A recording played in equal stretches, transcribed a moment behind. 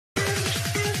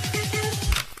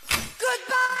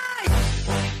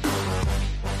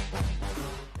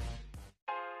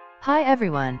Hi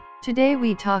everyone, today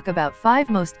we talk about 5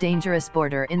 most dangerous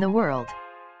border in the world.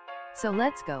 So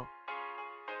let's go.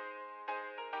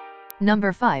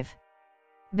 Number 5.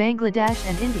 Bangladesh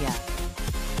and India.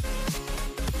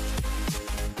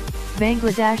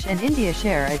 Bangladesh and India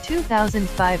share a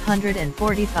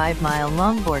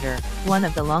 2,545-mile-long border, one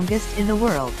of the longest in the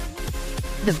world.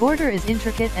 The border is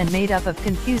intricate and made up of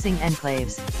confusing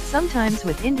enclaves, sometimes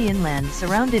with Indian land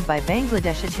surrounded by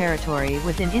Bangladeshi territory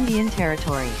within Indian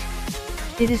territory.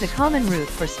 It is a common route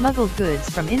for smuggled goods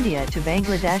from India to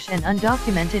Bangladesh and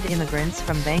undocumented immigrants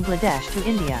from Bangladesh to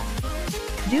India.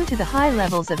 Due to the high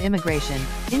levels of immigration,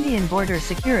 Indian border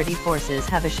security forces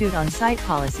have a shoot-on-sight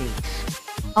policy.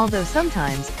 Although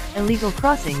sometimes, illegal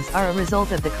crossings are a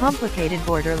result of the complicated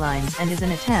border lines and is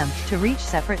an attempt to reach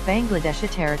separate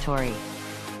Bangladeshi territory.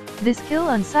 This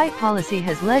kill-on-sight policy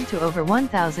has led to over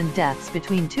 1,000 deaths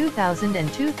between 2000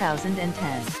 and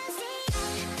 2010.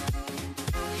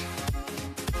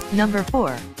 Number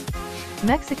 4.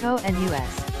 Mexico and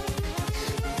U.S.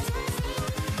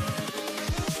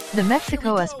 The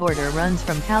Mexico-US border runs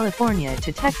from California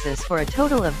to Texas for a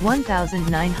total of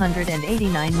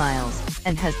 1,989 miles,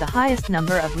 and has the highest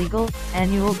number of legal,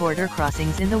 annual border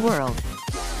crossings in the world.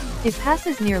 It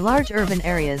passes near large urban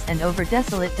areas and over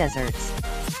desolate deserts.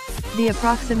 The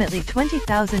approximately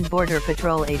 20,000 Border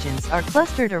Patrol agents are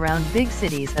clustered around big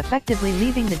cities, effectively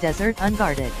leaving the desert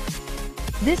unguarded.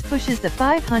 This pushes the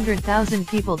 500,000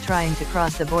 people trying to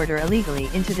cross the border illegally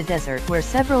into the desert, where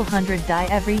several hundred die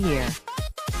every year.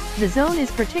 The zone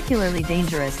is particularly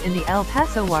dangerous in the El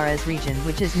Paso Juarez region,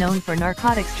 which is known for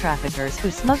narcotics traffickers who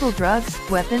smuggle drugs,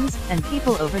 weapons, and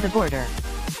people over the border.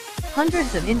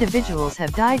 Hundreds of individuals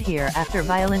have died here after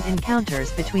violent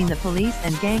encounters between the police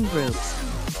and gang groups.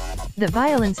 The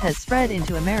violence has spread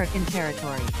into American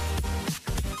territory.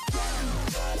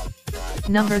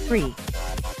 Number 3.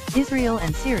 Israel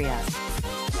and Syria.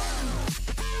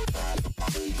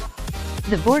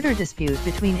 The border dispute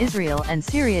between Israel and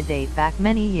Syria dates back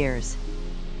many years.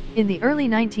 In the early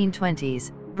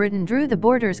 1920s, Britain drew the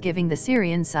borders, giving the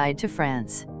Syrian side to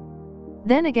France.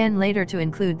 Then again later to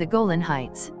include the Golan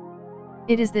Heights.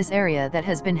 It is this area that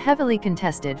has been heavily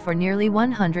contested for nearly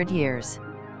 100 years.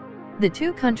 The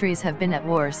two countries have been at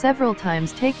war several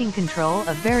times, taking control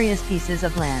of various pieces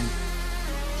of land.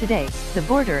 Today, the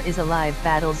border is a live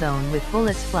battle zone with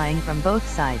bullets flying from both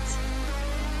sides.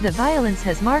 The violence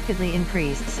has markedly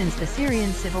increased since the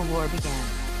Syrian civil war began.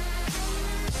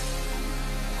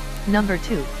 Number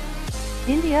 2.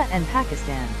 India and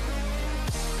Pakistan.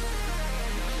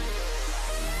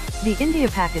 The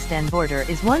India-Pakistan border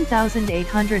is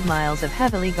 1,800 miles of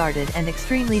heavily guarded and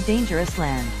extremely dangerous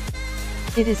land.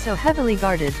 It is so heavily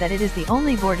guarded that it is the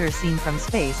only border seen from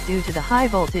space due to the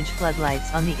high-voltage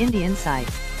floodlights on the Indian side.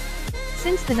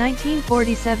 Since the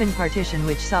 1947 partition,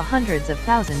 which saw hundreds of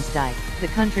thousands die, the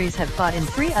countries have fought in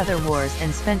 3 other wars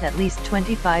and spent at least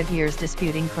 25 years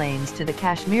disputing claims to the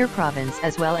Kashmir province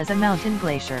as well as a mountain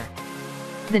glacier.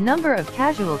 The number of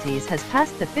casualties has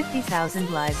passed the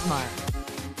 50,000 lives mark.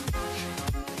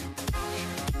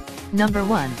 Number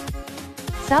 1.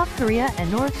 South Korea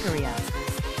and North Korea.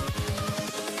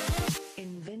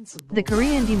 The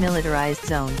Korean Demilitarized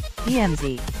Zone,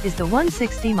 DMZ, is the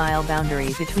 160-mile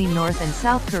boundary between North and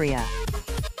South Korea.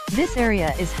 This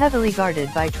area is heavily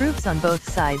guarded by troops on both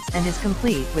sides and is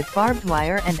complete with barbed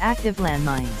wire and active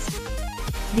landmines.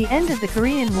 The end of the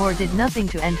Korean War did nothing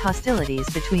to end hostilities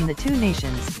between the two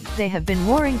nations. They have been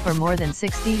warring for more than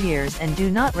 60 years and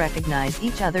do not recognize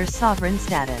each other's sovereign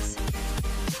status.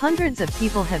 Hundreds of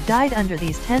people have died under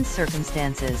these tense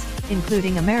circumstances,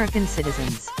 including American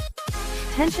citizens.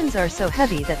 Tensions are so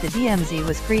heavy that the DMZ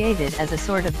was created as a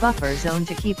sort of buffer zone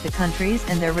to keep the countries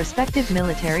and their respective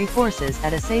military forces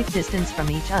at a safe distance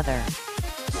from each other.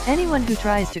 Anyone who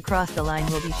tries to cross the line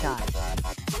will be shot.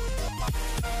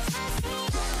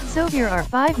 So here are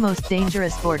 5 most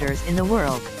dangerous borders in the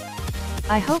world.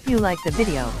 I hope you liked the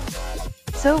video.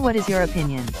 So what is your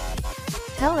opinion?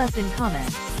 Tell us in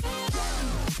comments.